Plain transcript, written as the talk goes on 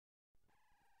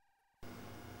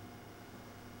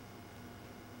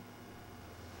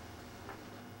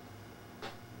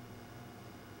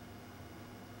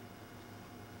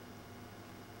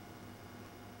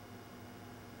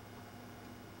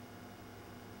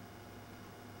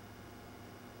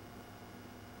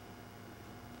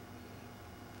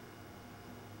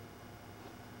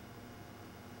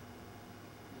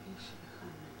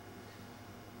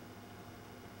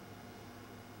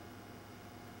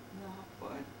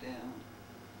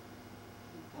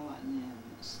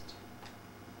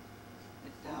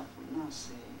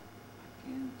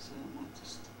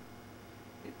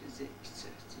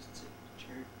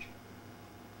church.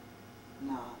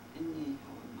 Na inni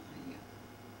hawa maya.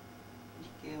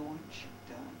 Nike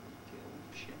onshita, nike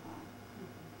onshima.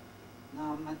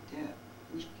 Na mate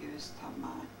nike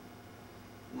vistama.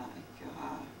 Na ikke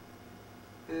ha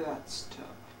öatsta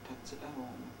tats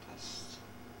aromatas.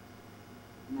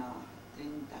 Na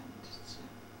dindandits.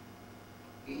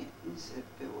 Inse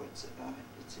bewards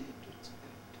it's it.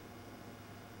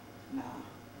 Na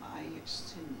maya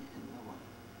stinny in the one.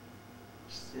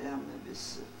 Same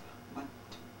visive mat.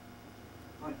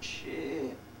 What she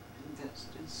and that's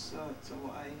the sort of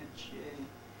why she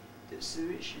the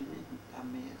solution in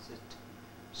Tamazet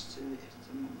still is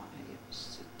the Maya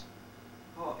sit.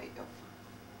 Oh, of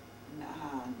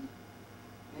Nahan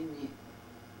any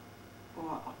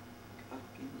or a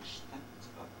finish that's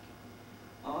okay.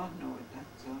 Oh, no,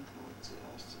 that's all what's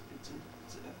us.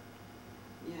 It's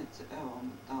yet our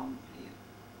down here.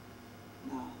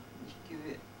 Now, you give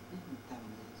it in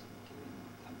Tamaz, giving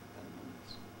them the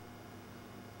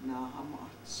now how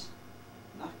much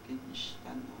knocking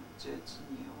stand on church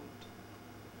old.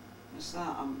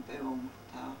 Masa am beom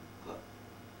ta but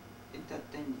it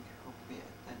then hope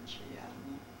than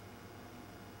Cheyenne.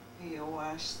 He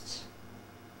washed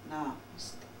now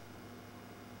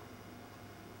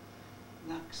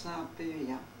Naksa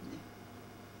Beyamni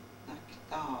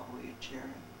Nakta wheelchair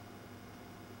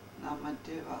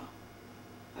Namadeva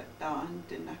but down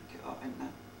the Nakyo and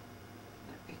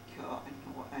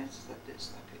and what else that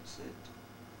is like it said.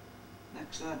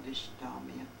 Naxadish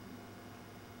Damia.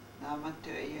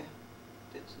 Namataya,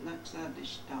 that's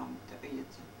Naxadish Dam to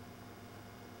eat.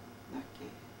 Naki,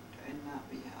 to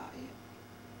Enabia,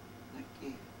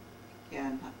 Naki,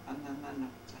 Kiana, and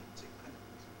another Tatsikan.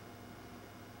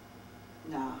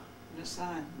 Na,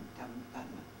 Nasan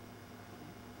Damdana.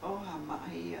 Oh,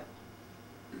 Hamaya.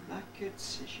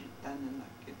 Nakits, she done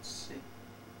a nakits.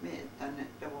 Me done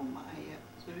it double my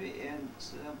so we end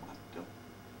Zermato.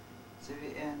 So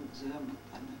we end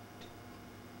Zermatanet.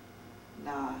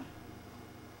 Na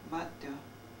Mato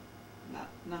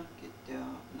Nakito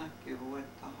Naki with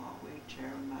the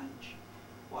wheelchair manch.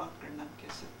 Walker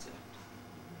Nakis at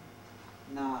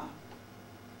Na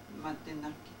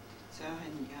Matinaki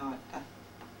Sahin Yata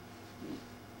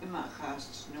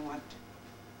Imahas know what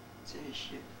say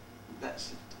she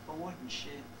that's it. One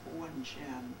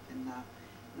shan in now.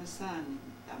 The sun,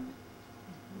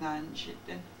 none she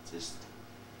didn't just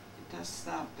it has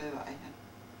stopped by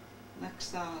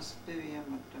next house, baby,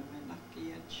 I'm at the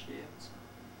Minaki and shit.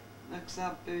 Next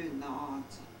up, baby, no,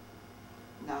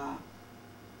 na,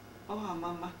 oh, I'm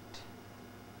a mat,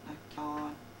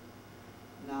 Nakan,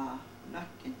 na,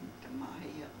 knocking to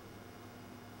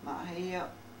my hair,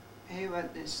 hey,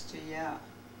 what this to ya,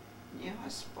 new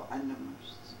husband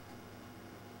animals,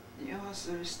 new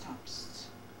husband stops.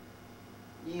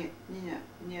 Near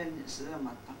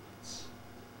Zermatats.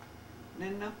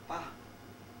 Nenapa,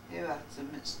 here at the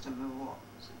midst of the war,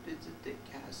 so did the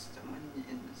cast money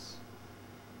in this.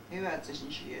 Here at the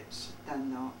sheets,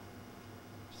 done no,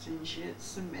 since she had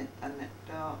submit and it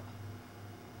door.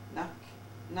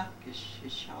 Knackish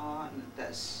shan,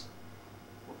 that's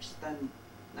what's done,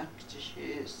 knackish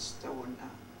is stone,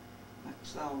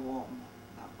 naxa warm,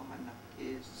 nack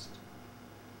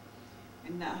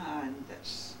in the hand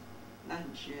that's.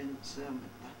 Nanjin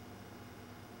Zermata.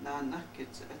 Na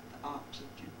nakits at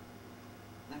oxygen.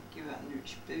 Nakiva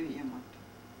Nuspiriamoto.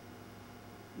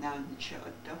 Nan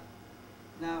Shoto.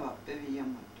 Now a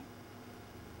Piriamoto.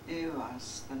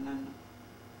 Ewas the nano.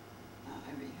 Na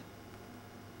Avia.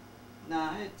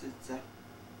 Na it's a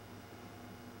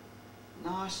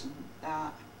Narsen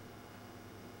da.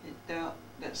 It dealt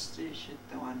that station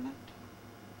the one that.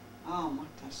 Oh,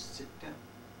 what does it do?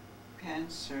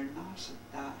 Cancer,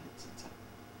 Nasata, etc.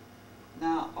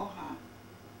 Now, Oha,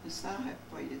 the Sahe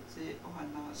Poyete, Oha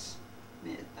Nas,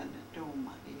 Metan, the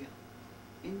Doma here.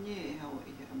 In ye, how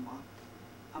a mark,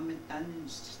 Ametan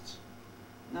instant.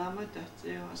 Nama that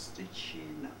there was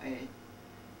stitching a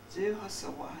there was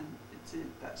a one,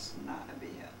 that's not a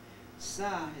beer.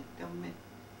 Sahe, Dome,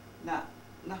 na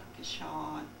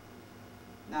Nakishan,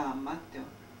 na Mato,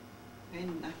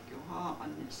 in Nakuha,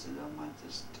 and it's the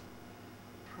Matist.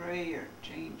 Prayer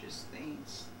changes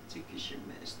things. Tikisha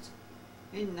mist.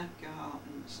 In Nakaha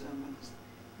and sermons,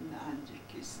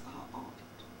 Nanjikis are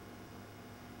art.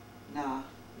 Na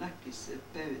Nakis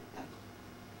a bevita.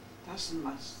 Tas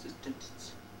must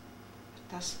attendance.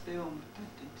 Tas beom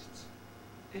attendance.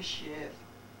 A chef.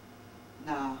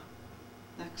 Na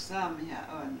Naxamia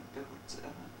on Behutza.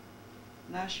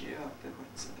 Nashia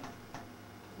Behutza.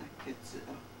 Nakitza.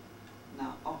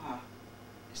 Na Oha.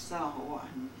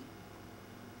 Sahoani.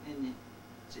 Any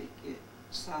take it,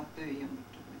 Sabu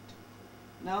Yamutumit.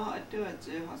 No, I do it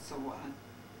to us a one.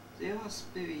 They are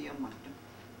spirit your mother.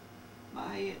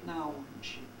 My now one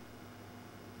ship.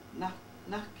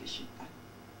 Nakishita.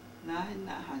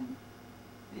 Nahan.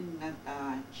 In that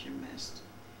time she missed.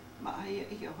 My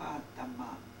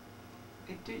yohatama.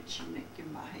 It did she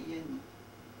make my yen.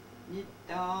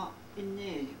 Nita in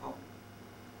ye ho.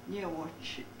 Near what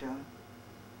she done.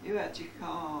 You had to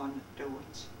can't do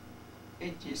it.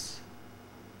 It is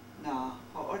now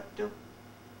hot.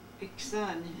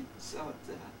 Exani so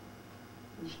the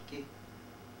Niki.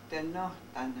 The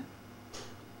north and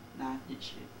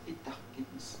Nanishi. It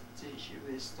darkens. She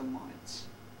was the mites.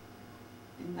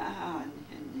 In the hand,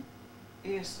 Henny.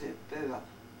 Here's a bear.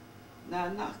 Now,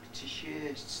 knock to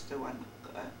shears the one.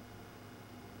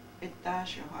 It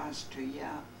dash your house to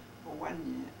ya for 1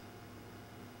 year.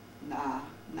 Nah,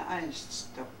 nice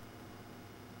stop.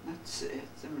 Not say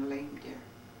them linger.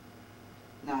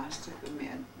 Nah, stick a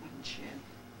man, none shame.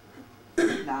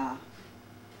 Nah,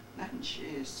 none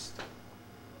shears.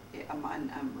 A man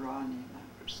am running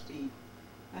after Steve.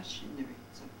 That's she knew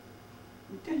it.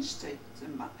 Then state the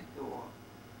go.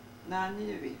 Nah,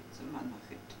 knew it, the man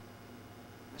of it.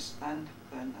 A stand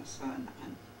gun a son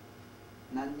and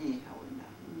Nani hona,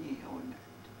 ni hona.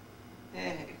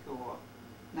 Go.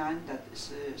 Nine that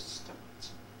is a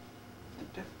start.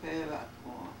 At the fair at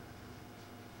more.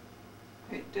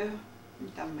 It do,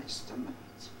 the Mr.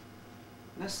 Minutes.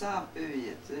 Nasa buried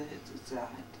it that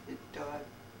it died.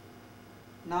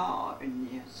 Now in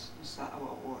years, Nasa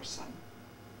our war son.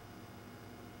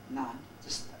 Nan,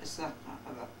 just as that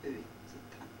of a buried the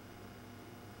time.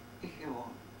 Ich go.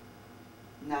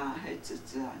 Na, it's a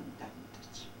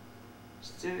advantage.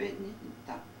 Still it needn't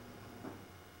that.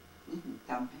 Needn't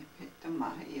damn it to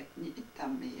my ear, needn't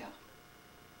damn me.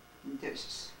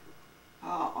 This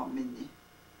how many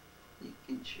you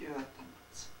can show them.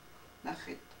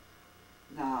 Nachit.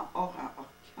 Na, ora,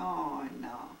 oh,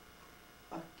 na.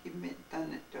 Give me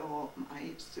done it all.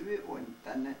 My spirit won't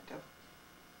done it.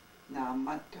 Na,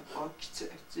 matter of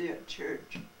the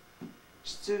church.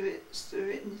 Still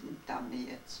it needn't damn me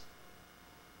yet.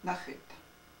 Nachit.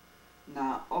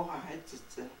 Na, ora,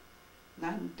 it's a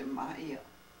none to my ear.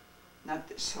 Not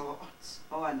the sorts,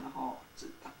 or an heart.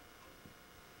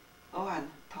 Oh,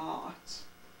 and thoughts.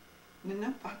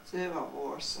 Nina Patseva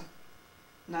was.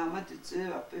 Nama did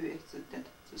zero buried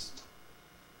dentist.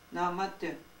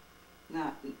 Namate.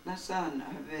 Nasan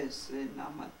Haves,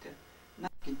 Namate.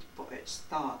 Nakin boy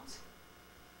starts.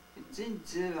 It's in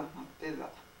zero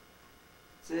bever.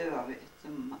 Zero it, the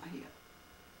Maya.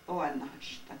 Oh, and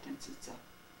Nash, that is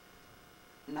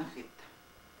a Nachit.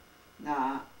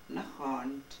 Na,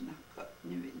 Nachon, Nakat,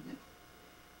 Nivin.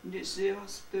 This zero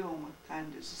spill my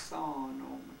kind is a song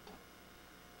or mata.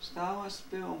 Star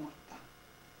spill mata.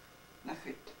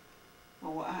 Nachit.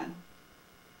 Oh, and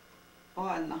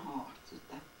the heart of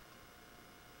that.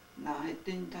 Now it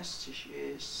didn't touch the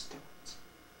shears stopped.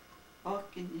 Oh,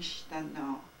 can you stand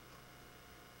now?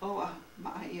 Oh,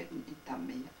 my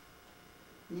itamia.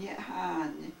 Near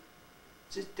hand,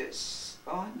 jitters,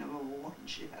 oh, never one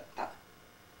she had that.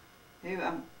 Here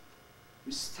I'm.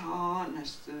 Staan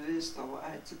as de wist dat we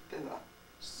uit de bewa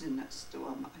sinnes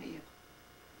door mij.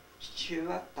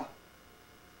 Stjewata.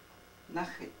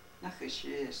 Nachit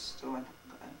is door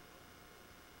nakka.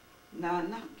 Na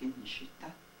nakin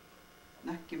shita.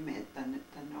 Nakki metan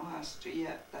et no hastu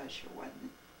jätä shwani.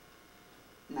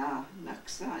 Na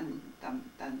naksan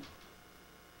tam.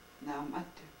 Na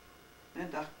mate. Na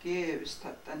dakkevis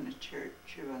tatan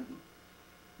church van.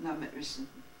 Na me wissen.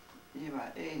 Ni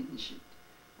var en shit.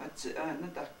 But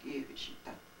another gave it.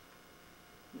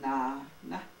 Not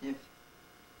if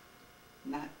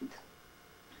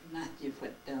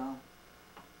it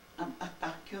I'm a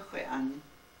Cheyenne.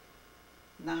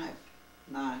 Na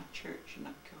church,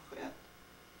 not Cheyenne.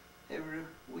 Every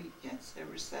weekends,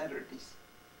 every Saturdays.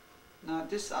 Now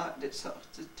this after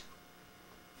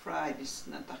Fridays,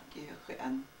 not a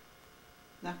Cheyenne.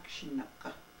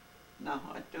 Nakshinaka. Now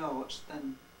I do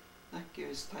stand.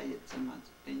 Nakki tired to my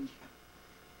danger.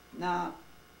 Na,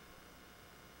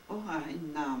 I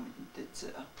nam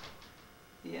det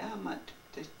ja mat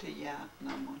det ja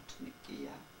namot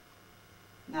nikia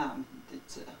nam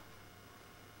det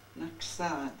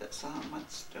naksa that samat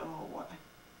stowa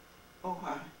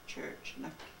church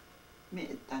nak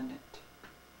medanet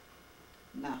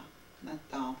na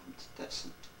damt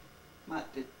doesn't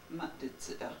mat det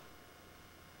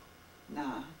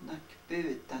na nak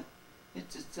budan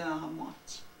it's a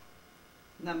mot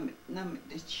Nam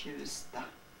det tjusta.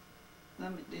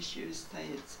 Nam det tjusta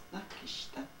är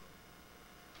nakista.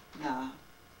 Na,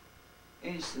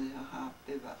 är så jag har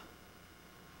bevar.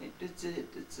 Det är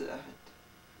det.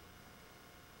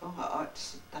 oha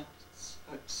otsita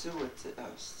suut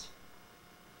ost.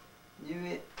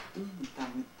 Nyt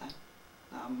tamita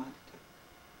naamatta.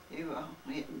 Hyvä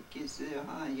kisu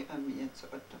ja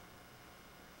mietsoto.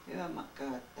 Hyvä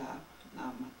makata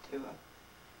naamatta hyvä.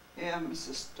 Hyvä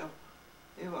misesto.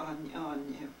 Hyvä on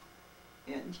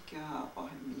ja nikä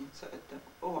mietsoto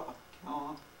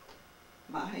oakkaa.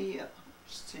 Mä hei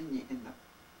sinne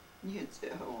niin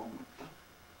se huomata.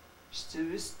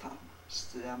 Stuvista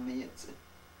sitä mietse.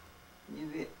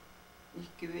 Niin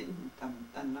ikke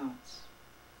vintamita naats.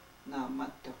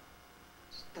 Naamatta.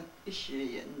 Sitä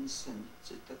isien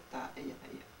sitä taia.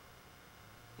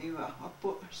 Hyvä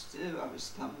hapu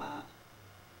stuvasta mä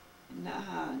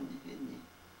nähdään niin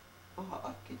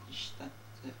oakista.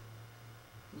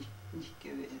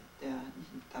 Nikke vetää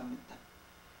niin tamita.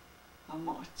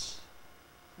 Hamots.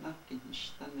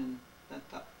 Nakkinstanen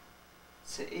tätä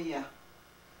se ei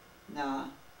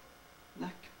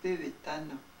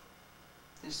näkpyvitän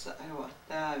tässä hyvä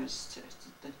täystä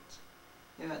sitten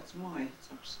hyvät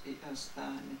muistoksi iästä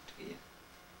nyt ja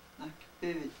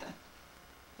näkpyvitän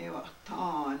hyvä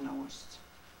taanoista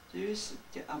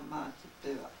tyysit ja ammatit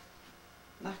hyvä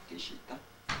näkki sitä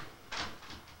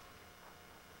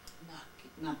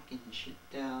näkkin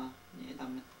sitä niitä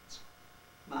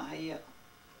mä hei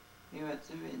hyvät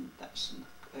hyvin tässä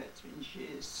näkköötvin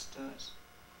siestas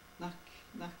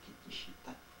nakki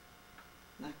sitä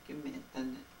nakki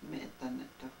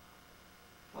meetänet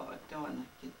ja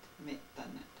nakki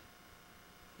meetänet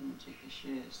intikin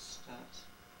siestas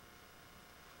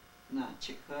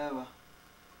naatsikaiva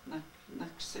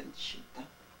naksen sitä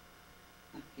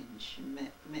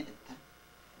nakkin meetä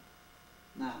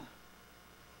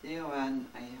teoan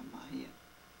ajamahia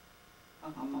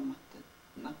ahamamatta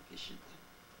nakki sitä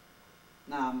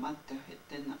naamatta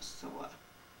hettenassoa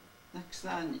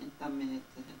naksaan inta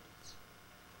meetänet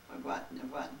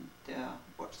vatnia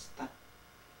vuosta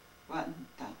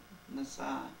vanta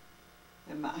nasaa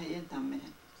ja mä ajamme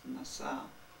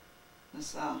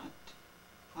nasaat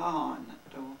haana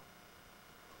tuo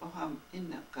oham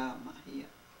innakaamahia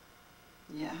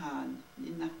jahan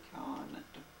innakaana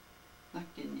tuo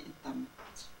nakin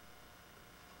intamet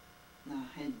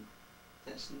nahen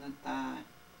tässä nataa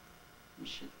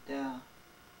mistä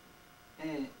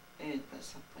ei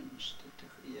tässä panista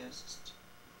tyhjästä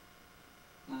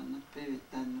Nanna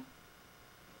pyytän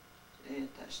ei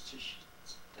tästä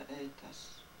sitä ei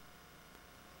tässä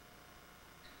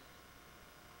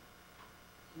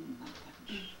Nanna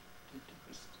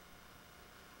tytöstä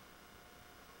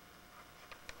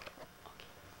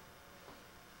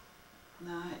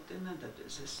näin tänään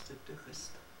tästä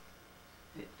tytöstä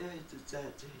ei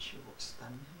tätä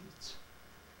juostan nyt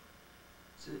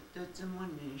se tätä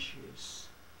moni syys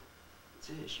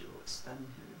se juostan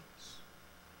nyt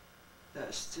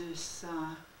tästä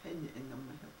saa hengen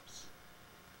omahus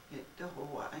että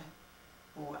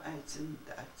huoai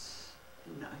tsintaats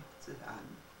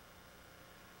näyttään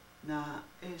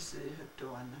ei se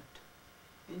tuonut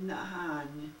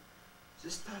hän se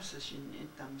taas sinne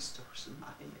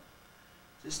tamstoksemaia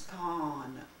se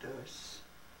taana dos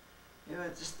hyvä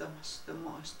tästä masta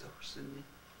maastokseni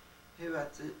hyvä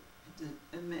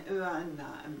emme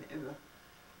yönä emme yö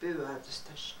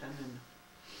pyörästä tänne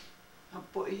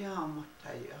Happo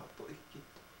ihaamata ja happo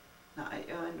ikkit.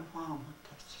 Ei aina haamata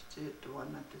se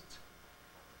tuona nyt.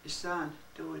 Isään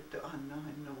tuotu anna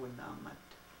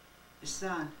nuunaamat.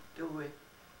 Isään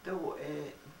tuo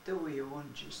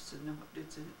onjissa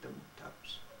nyt se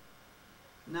mutaus.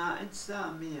 En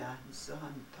saa miään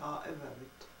saan taa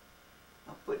evävit.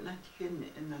 Happo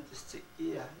nätkin ennätästä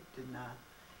iähti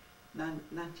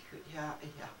nätkö ja.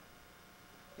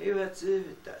 Hyvät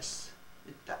syvitäs,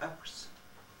 että aks.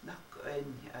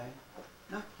 Nakkoen jäi,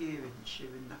 nakkiivin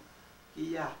sivin,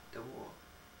 nakkijahtavua.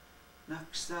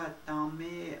 Naksaattaa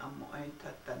mee ammo ei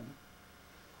tätän.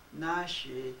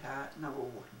 Naashihää,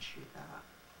 navuunshihää.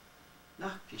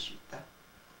 Nakkisita,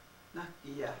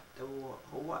 nakkijahtavua,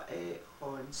 huva ei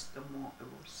hoinsta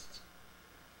muovusta.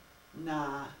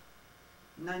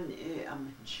 Nän ei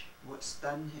ammensi,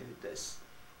 vuostan hevitäs.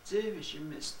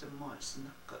 Tsivishimistä muossa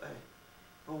nakkoen,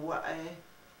 huva ei.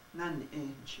 Nän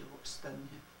ensi vuostan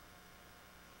hevitäs.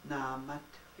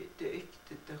 Naamat, että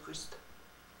ikti toista,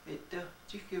 että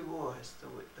tykkää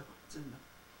vuodesta voidaan sanoa.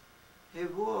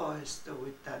 He vuodesta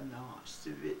voidaan naa,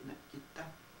 syvit näkitä.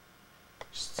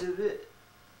 Syvit,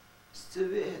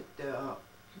 että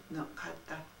no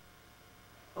kata.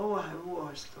 He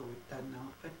vuodesta voidaan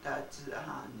naa, että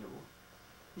hän jo.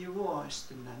 Niin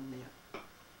vuodesta nänniä.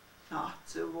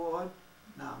 Nahtse vuod,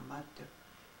 naamat.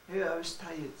 He olisi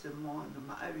tajut se muun,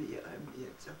 mä äviä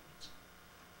ämiä.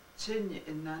 Sen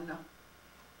ennäna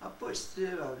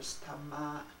Apostleus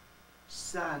tama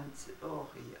sans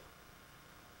oria.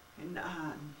 In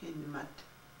an hinmat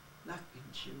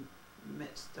nakinchim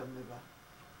mestameva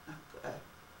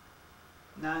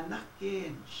na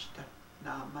nakensta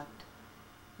namat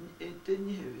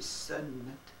etenhus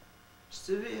sannat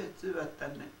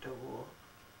stuvetuvatannet ovo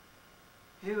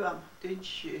hevam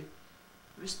tenshi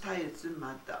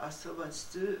vistayetsumata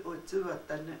asavastu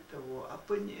otuvatannet ovo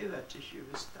apuni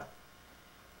evatishyvista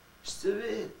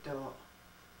stuveto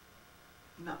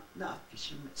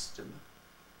nakishimestama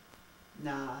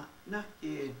na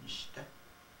nakensta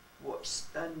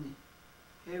vostani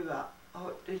heva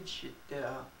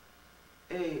otenshita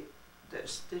the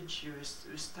stench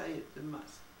was tired the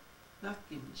mass.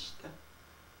 Nakinsta.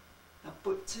 Na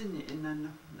putsini inana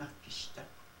nakista.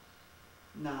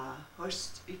 Na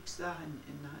host iksahan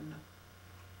inana.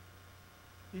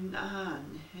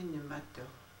 Inahan hinimato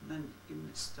nan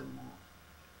imista mo.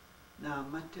 Na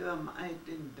matua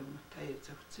maidin the matayet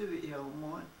of 2 year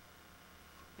more.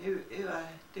 Eva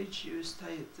did she was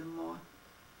tired the more.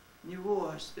 Ni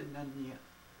was the nania.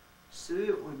 So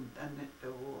und an it the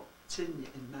war. Tinny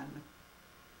in nana.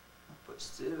 I put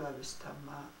still I was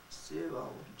tama, still I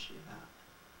won't she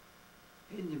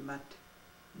have. Any mat,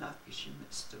 nakishi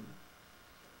mistum.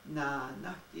 Na,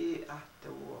 naki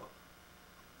after war.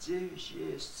 Jewish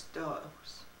years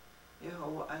stars.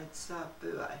 Eho I'd sa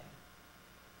buai.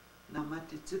 Na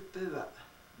mati tipuva,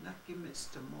 naki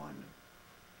mistum one.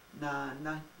 Na,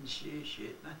 natin she,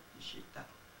 natin shita.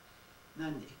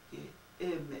 Naniki,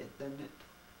 eme than it.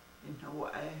 In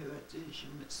Hawaii, who had Jewish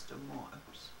Mr.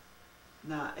 Morris.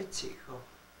 Na etiko.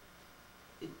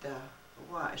 Ita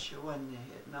washa one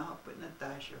year, na but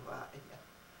Natasha Waya.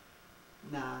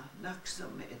 Na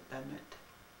naxum etanet.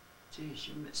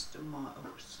 Jewish Mr.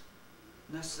 Morris.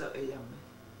 Nasa yam.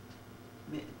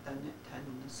 Metanet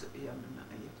and Nasa yam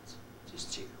nayet.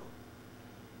 Just chico.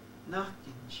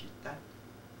 Nakin shita.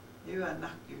 You are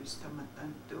nakis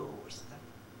tamatan doors that.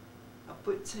 I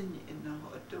put in a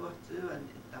hot water and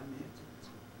it amused.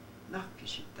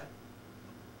 Nakishita.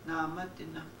 Na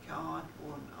matina can't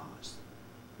one ask.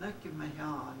 Naki my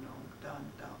yarn on down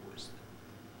was.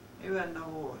 Even a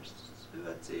horse, who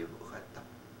had the Buhata.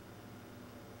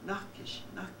 Nakish,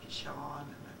 on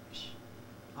and nakish.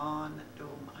 On at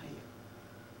Domaya.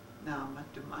 Na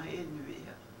matumai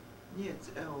envia. Near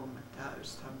the Omatau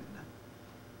stamina.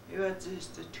 You had this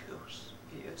the truth.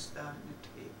 He is down at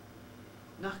here.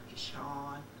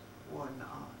 Nakishan one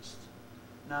asked.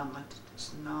 Namat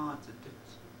snarted it.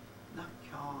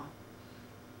 Nakan.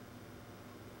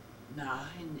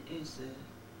 Nahin is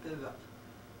a biva.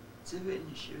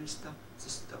 Zivin she was stamped to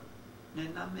stop.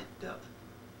 Nenamit up.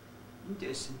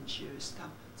 Indecent she was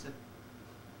stamped to.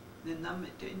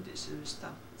 Nenamit indecent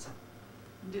stamped to.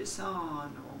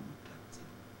 Indesan on that.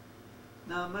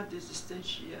 Namat is a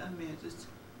stench I made it.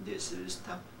 This was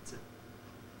stamped to.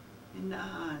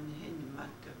 Inahan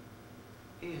hinimata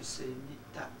ese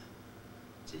nita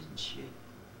jinshi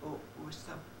o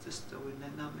usam tisto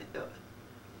nenamida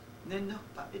neno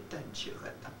pa itan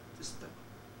shikata tisto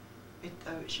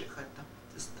ita shikata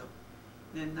tisto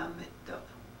nenamida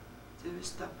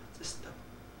tivista tisto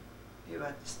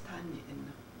eva tistani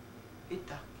inna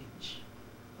itakinch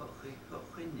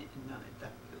hokhini inna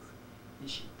itakuk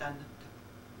nishitanata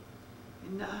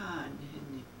inahan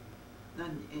hini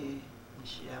nan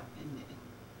Shia in it.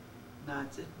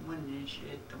 Nats money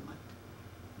shade tomat.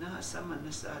 Na sama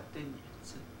nasatin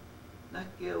it's not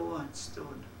kill one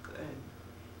stone and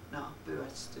now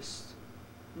birds this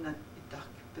not itak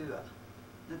pua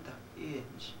natak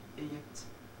inch yet.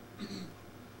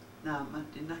 Na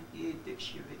matina eat the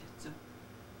shivits.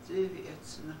 Zevi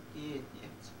it's not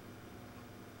yet.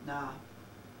 Na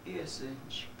is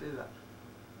inch pua.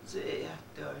 They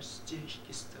at those Jewish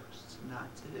kistos,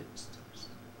 not the kistos.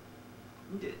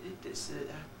 It is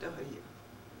a doy.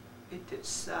 It is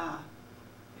sa.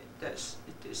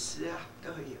 It is a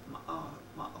doy. Ma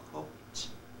hot.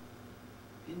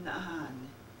 In a hand,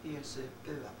 is a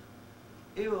pillar.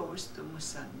 Ewa was the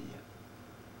Musania.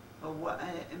 Or what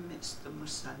I amidst the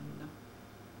Musanna.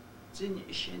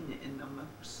 Zinny shin in the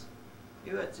mouse.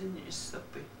 Ewa zinny is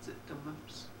supper to the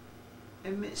mouse.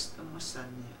 Amidst the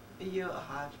Musania. A year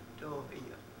hard door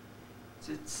here.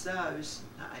 Zit saus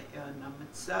na nam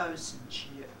saus in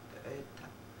chia the eta.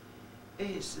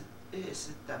 Is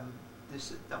it them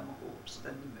this hopes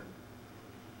than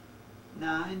the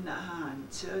na in the hand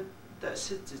so that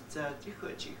sits it that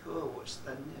Chico was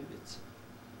than it.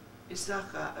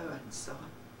 Isaka and son.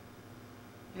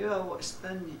 Here was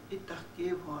then it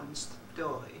gave one's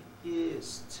door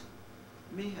yes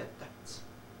me had that.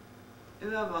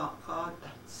 Here about card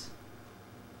that.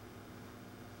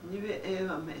 Nive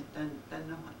eva me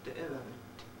tänne hoitte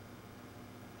evävytti.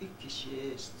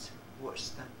 Ikkisiest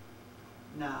vuostan.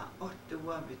 Nää ohtu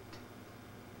vavit.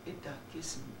 Itä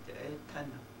kismit ei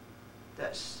tänne.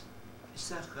 Tässä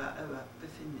saka eva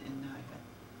befin enää.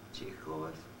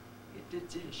 Tjikov. Itä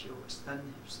tjisjuostan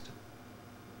hivstu.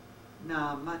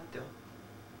 Nää matto.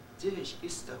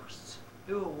 Tjiskistausts.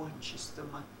 Joo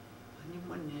vuonsistoma. Niin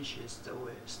monisista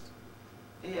vuosta.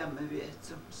 Ei me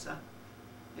vietsumsa.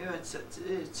 Eivät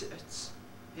etsä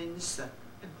ensa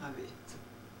emma vietsä.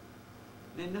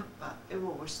 Ne nappa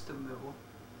evoistumme vo.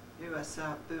 Eva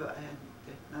saa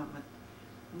pyöänte naamat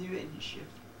nivenishif.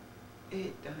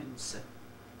 Ei tahansa.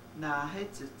 Nää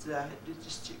hetset saa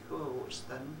hetytysti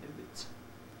koustan hyvitsä.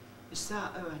 Ja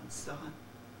saa evansahan.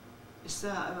 Ja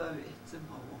saa eva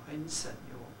vietsämä vo hensan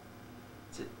joo.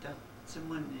 Sitten se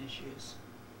monishies.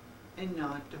 En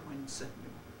aata hensan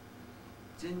joo.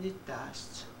 Sen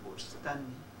taas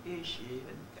vuostani ei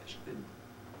siihen käskyn.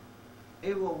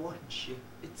 Ei voi vuonsi,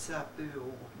 et saa pyö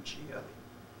vuonsi.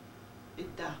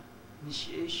 Itä,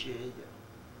 niin ei siihen.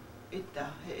 Itä,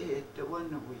 he eette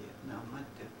vuonnuja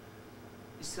naamata.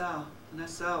 Na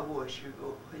saa vuosi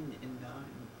vuohen enää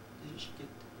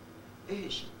hiskit.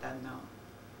 Ei sitä naa.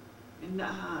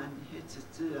 Enää hän hetsi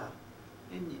työ.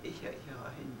 En ihan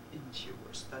ensi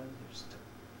vuostani just.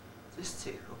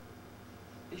 Se on.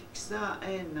 Ik saa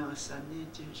aina saa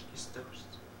niitä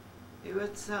hiskistausta.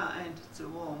 Eivät saa aina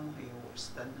se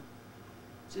vuomuhiuostana.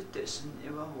 Sitten sen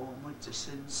eva vuomut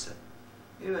sensa.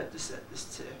 Eivät saa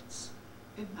tästä seurts.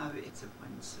 En mä vietsä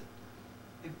vansa.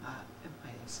 En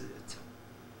mä jäsetä.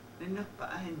 Ne nappa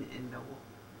aina enää vuo.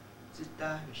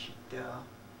 Sitä hysittää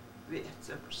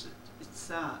vietsäpset. Et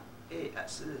saa ei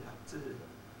asella työ.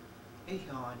 Ei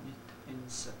haa nyt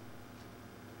ensa.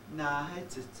 Nää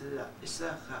hetsetillä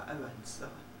isaka avansa.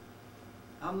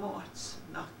 Amots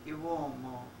nakki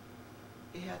vuomoo.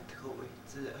 Ihat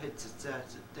huit hetsetää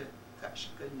sitten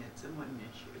kaskenet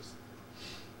semmonisys.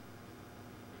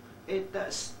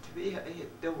 Etäs viha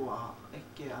ehtevaa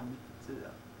ekkiämitillä.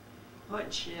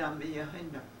 Hoitsiamme ja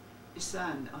henna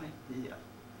isän aihtia.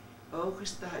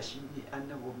 Oikeastaan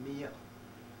anna vuomia.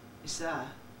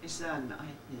 Isän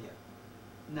aihtia.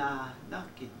 Nää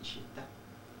nakkin sitä.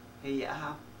 Hei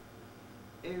aha.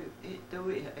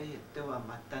 Ei tuo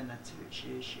matana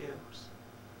tyysiäs.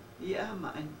 Ja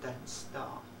mä en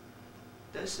tanstaa.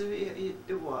 Tässä ei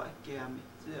tuo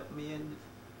kiamit mien.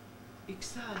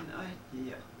 Iksaan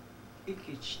aihtia.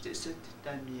 Ikitset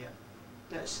tänne.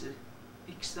 Tässä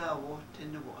iksaa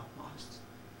vuoten vuomaasta.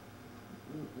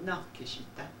 Nakki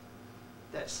sitä.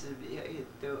 Tässä ei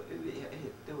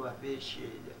tuo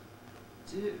vesiä.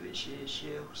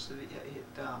 Tyysiäs ei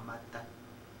taamata.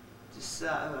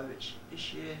 Tässä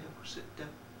ishehuksetta.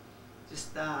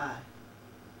 Tässä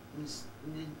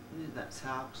niitä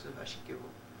saakse vaskivu.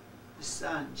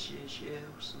 Tässä on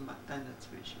ishehuks matana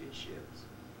tyysiäs.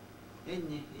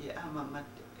 Enni ja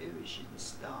amamat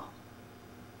evisinistä.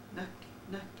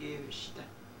 Nakki evistä.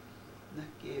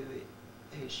 Nakki evi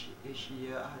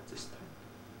esiä ahdesta.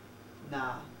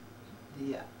 Nää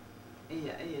ja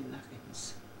ei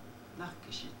nakins.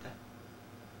 Nakki sitä.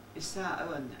 Isä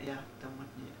on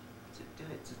ajattomat niin.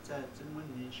 Sitten se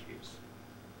monisys.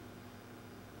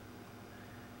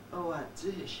 Ovat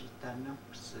sitä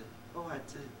nopsi. Ovat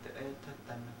sitä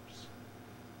etänops.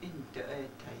 Inte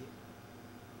etäi.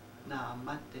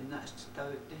 Naamatte näistä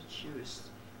täydet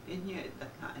syys. En jätä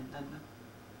näin.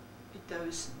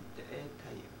 Itävisin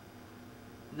etäi.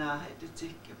 Nääheti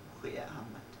tsikki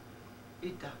puhujahammat.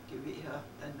 Itäkki vihaa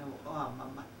tänne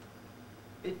aamamat.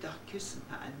 Itäkkisin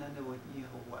näin voit niin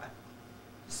huoa.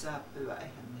 Saapua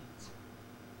eihän niitä.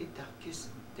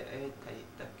 Itäkkisin etäi.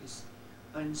 Itäkkisin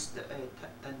önstä etä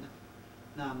tänne.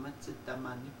 Naamat sitä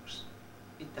manips.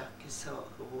 Itäkkisin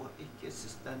huoa.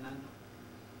 Ikkisistä tänään.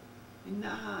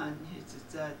 Minähän hitsi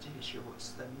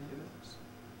täätihisuosta nyys.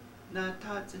 Nää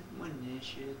taatset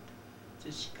monisyyt.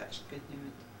 Tiskasket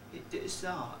nyt. Itti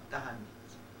saa tähän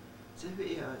nyt. Se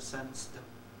vihaa sansta.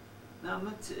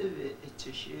 Naamat se yvi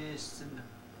itsesyössänä.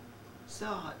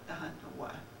 Saa tähän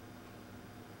huoa.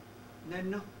 Ne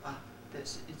noppa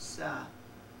tässä itseään.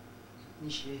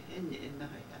 Nishi henni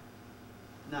ennaja.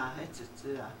 Nää hetset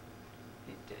sitä.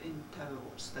 Itti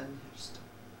intavuosta nystä.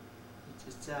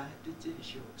 Itse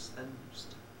tyttöjuosta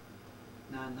nystä.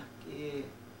 Nää näkee.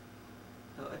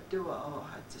 Tuo on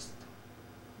hatsesta.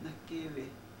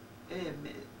 Näkee ei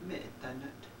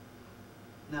meetänyt.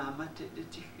 Nää mä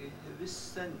tyttöjä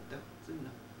hyvissä tohtuna.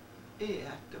 Ei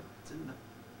tohtuna.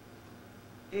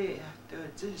 Ei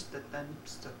tohtuna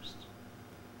tänpstosta.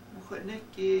 Muka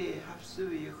näkee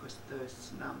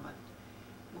hafsujuhostoissa naamat.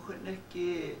 Muka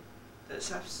näkee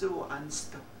tässä hafsu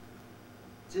ansto.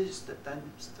 Tista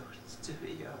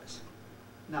tanimstortsuvias.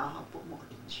 Naapu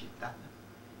mu'inshitana.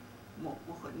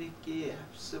 Mu'nikki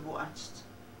suvuatst.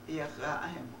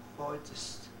 Iaqa'im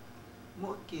hoitist.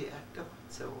 Mu'ki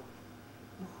attortsuvu.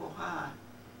 Mu'hoha.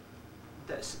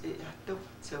 Das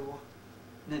attortsuvu.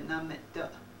 Nenametta.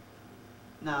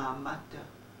 Naamata.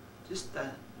 Tista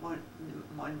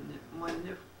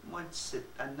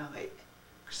monsitanari.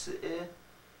 Kse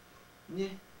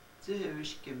ni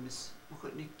tihviskimis.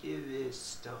 Mu'nikki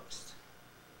vistost.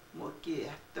 Mu'ki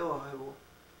attorvu.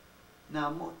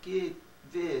 Mu'ki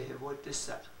vehevo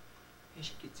tessa.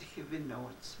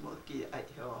 Iskitihivinnots mu'ki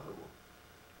aihohevo.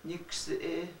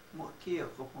 Niksi mu'ki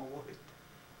akomovoit.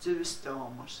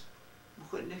 Tivistamos.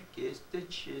 Mu'nikki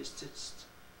stinchistist.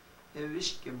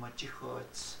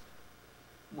 Heviskimatihots.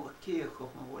 Mu'ki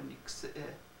akomovo niksi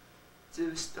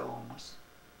tivistamos.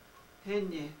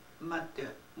 Henni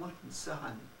matte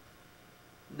mutnsahan.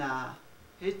 Na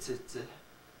hitsetse.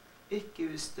 Ikke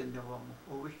vistenova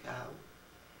mu'huvikau.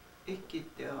 Ikke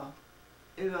teo.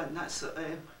 Eva nasa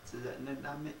aimtida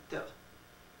nenametta.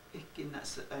 Ikke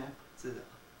nasa aimtida.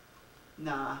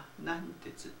 Na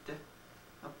nantitsite.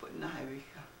 Apu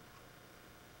nahevika.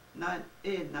 Na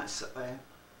nasa aim.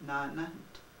 Na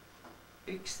nant.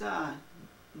 Iksa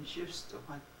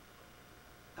njistohan.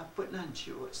 Apu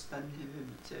nanchiwastan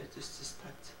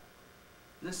hevimtsetistat.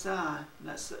 Nasa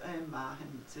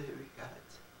aimahen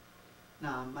tsevikat.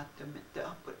 Na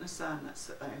matametta apu nasa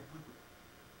aimun.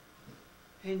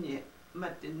 Henni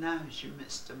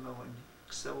matinahjimista mawani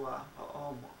ksawa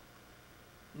ha'omo.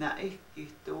 Na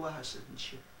ikki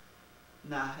tuahasanshi.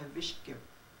 Na heviskim.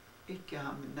 Ikki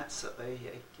ham nasa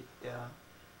aia ikki tea.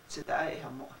 Sitä aiha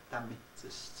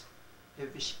muhtamitsist.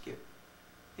 Heviskim.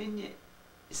 Henni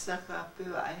isaka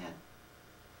pyöähän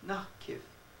nahkiv.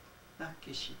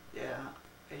 Nahkisit tea.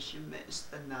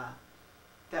 Esimmeistä na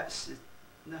täsit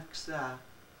naksaa.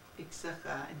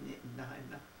 Iksaka enni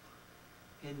naina.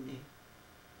 Henni.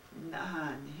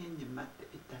 Nahan henni matte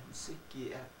itan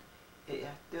siki ei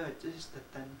ähtöötystä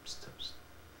tanpstops.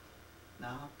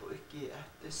 Naapu ikki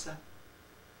ähtessä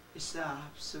isa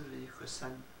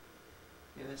hapsuviikosan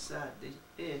ja saadi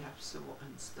ei hapsuvu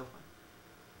anstovan.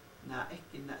 Naa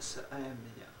ikki nasa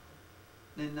aemia.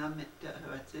 Ne nametta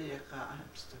hyvät eikä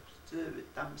hapstops.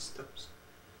 Työvyt tamstops.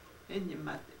 Henni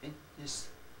matte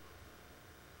ennis.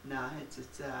 Naa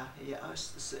hetsetää ja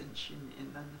astasen shin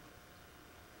innan.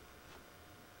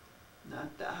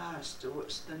 Nata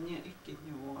haastuista niin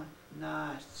ikkinuo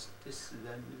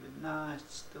naastislan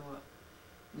naastua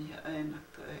niin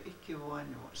ainakaan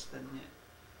ikkivuonuosta niin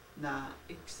na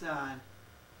iksaan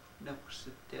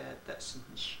noksut ja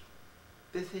tasnis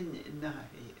befin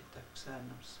nahi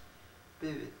taksanos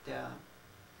bevita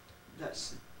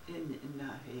das in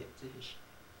nahi tish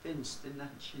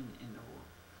benstenan shin ino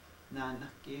na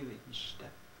nakkevinsta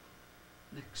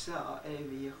naksa ei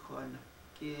viikon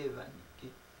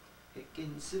kevanki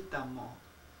Kinsitamo.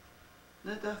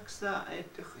 Nadaksa ei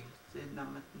tuhi,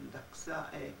 sinnamat nadaksa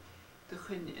ei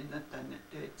tuhin innatan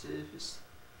töitsivis.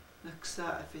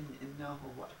 Naksa fin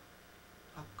innahuva.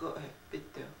 Hakko ei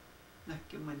pitää.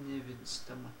 Nakki manni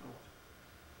vinstaman huva.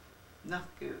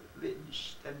 Nakki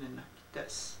vinstani nakki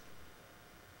täs.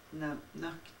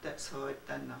 Nakki täs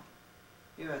hoitana.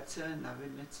 Hyvät säännä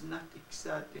vinnet nakki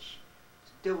saatis.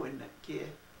 Tuin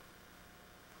nakki.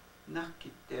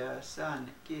 Nakkit ja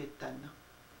saan kiitänä.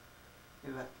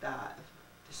 Hyvä täällä.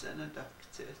 Tässä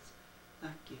nadakset.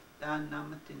 Nakki. Tään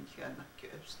nammatin ja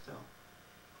nakki öpstoo.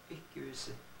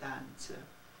 Ikkyvisi täänsä.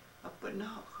 Appa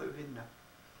naakka vinna.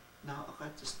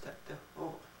 Naakatista te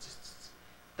hohtist.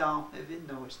 Taamme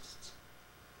vinnoistist.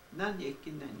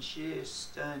 Nanjekinen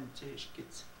sies tään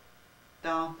tiskit.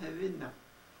 Taamme vinna.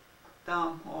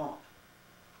 Taam ho.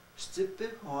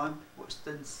 Stippe hoam.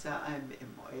 Vuostan säämme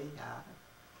emo ei jää.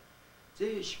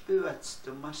 Tiis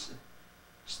pyötstumassa.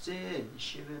 Steen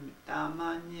shivim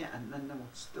taamani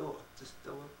annanut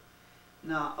stoottustoa.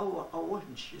 Na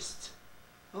auansist.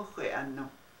 Ohe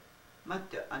anno.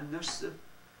 Matte annossa.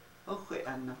 Ohe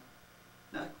anno.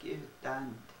 Na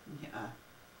kihtään ja.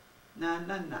 Na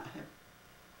nannahe.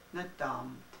 Na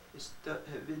taamt. Isto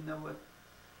hevinnoa.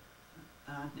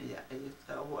 Ania ei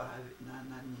tauahe na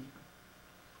nani.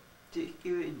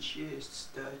 Tikivin siest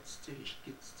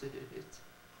stootstiskitstehet.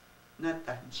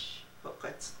 Natans,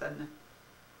 hokatstana,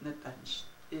 natans,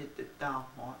 ete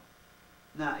taamua.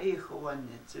 Na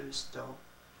ihuanne tsusto.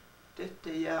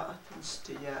 Tette jää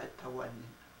atanste jää tawanne.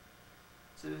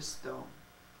 Tsusto.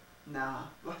 Na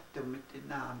vahtumiti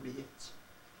naamiet.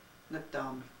 Na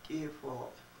taami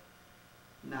kifo.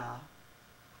 Na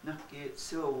nakki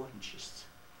suunchist.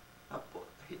 Apo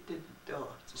hitten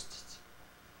tohtist.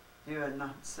 Hyvä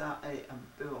natsaa ei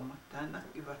ampua, mutta hän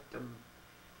näkivattom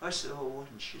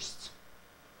asioonshist.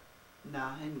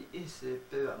 Näin isi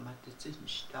pyömättä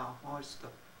sinistä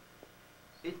hoisto.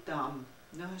 Itam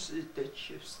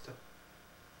näsitetsjusto.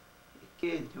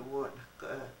 Kein vuonna.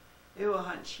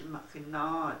 Evahan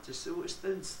shimakinaa, te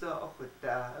suustan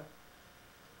saakuttaa.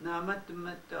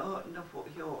 Naamattomatta on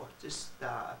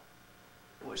johtistaa.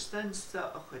 Muistan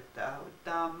saakuttaa.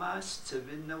 Taamasta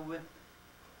vinnoven.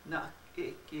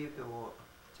 Kiivu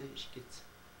tiskit.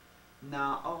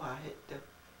 Oha hette.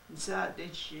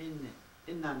 Saatiin sinne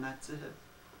inanatsihe.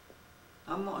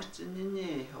 Amoistin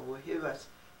niin hyvät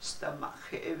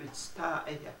stamakhevet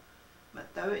staaja. Mä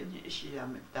täysin isiä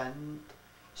mitään.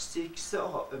 Siksi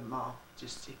on maa,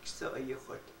 siksi on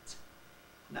johdat.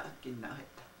 Nakin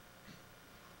näitä.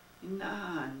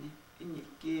 Inaani, inni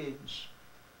kiens.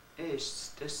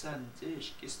 Estä san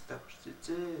tiskistausta,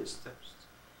 tiskistausta.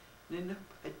 Niin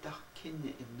että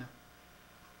kinni inno.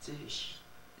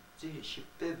 Tiski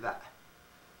pevä.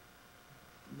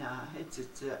 Nää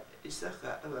hetset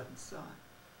isaka avansaan.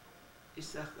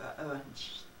 Isaka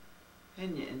avans.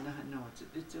 Henni innahan noot,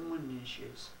 että mun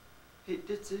niisies.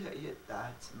 Hittet se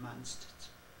jättääts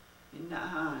manstat.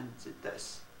 Inahan se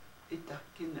tässä.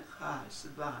 Itäkin haas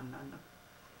vaanana.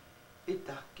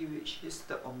 Itäkin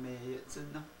vishistä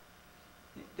omeetsena.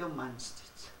 Niitä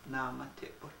manstat. Naamat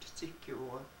epohtsikki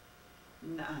vuonna.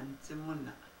 Inahan se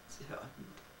muna. Se on.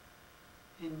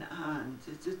 Inahan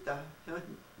se sitä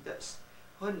on tässä.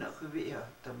 Honna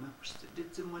hyviähtämästä.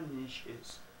 Ditse mun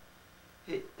niisies.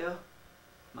 Hitto.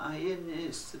 Mä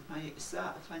aieneessa. Mä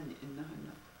saa fanni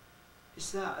innahan.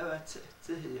 Isaa ovat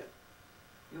tehtyä.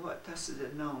 Joo, tässä se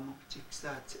naamuktik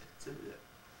saa tehtyä.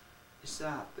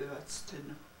 Isaa ovat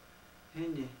sitten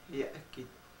henni jääkin.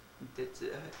 Mutta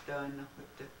se aina,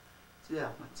 että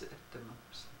saamat se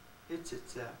ehtämäksi. Itse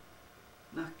saa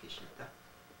näki sitä.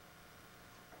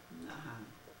 Nähdään.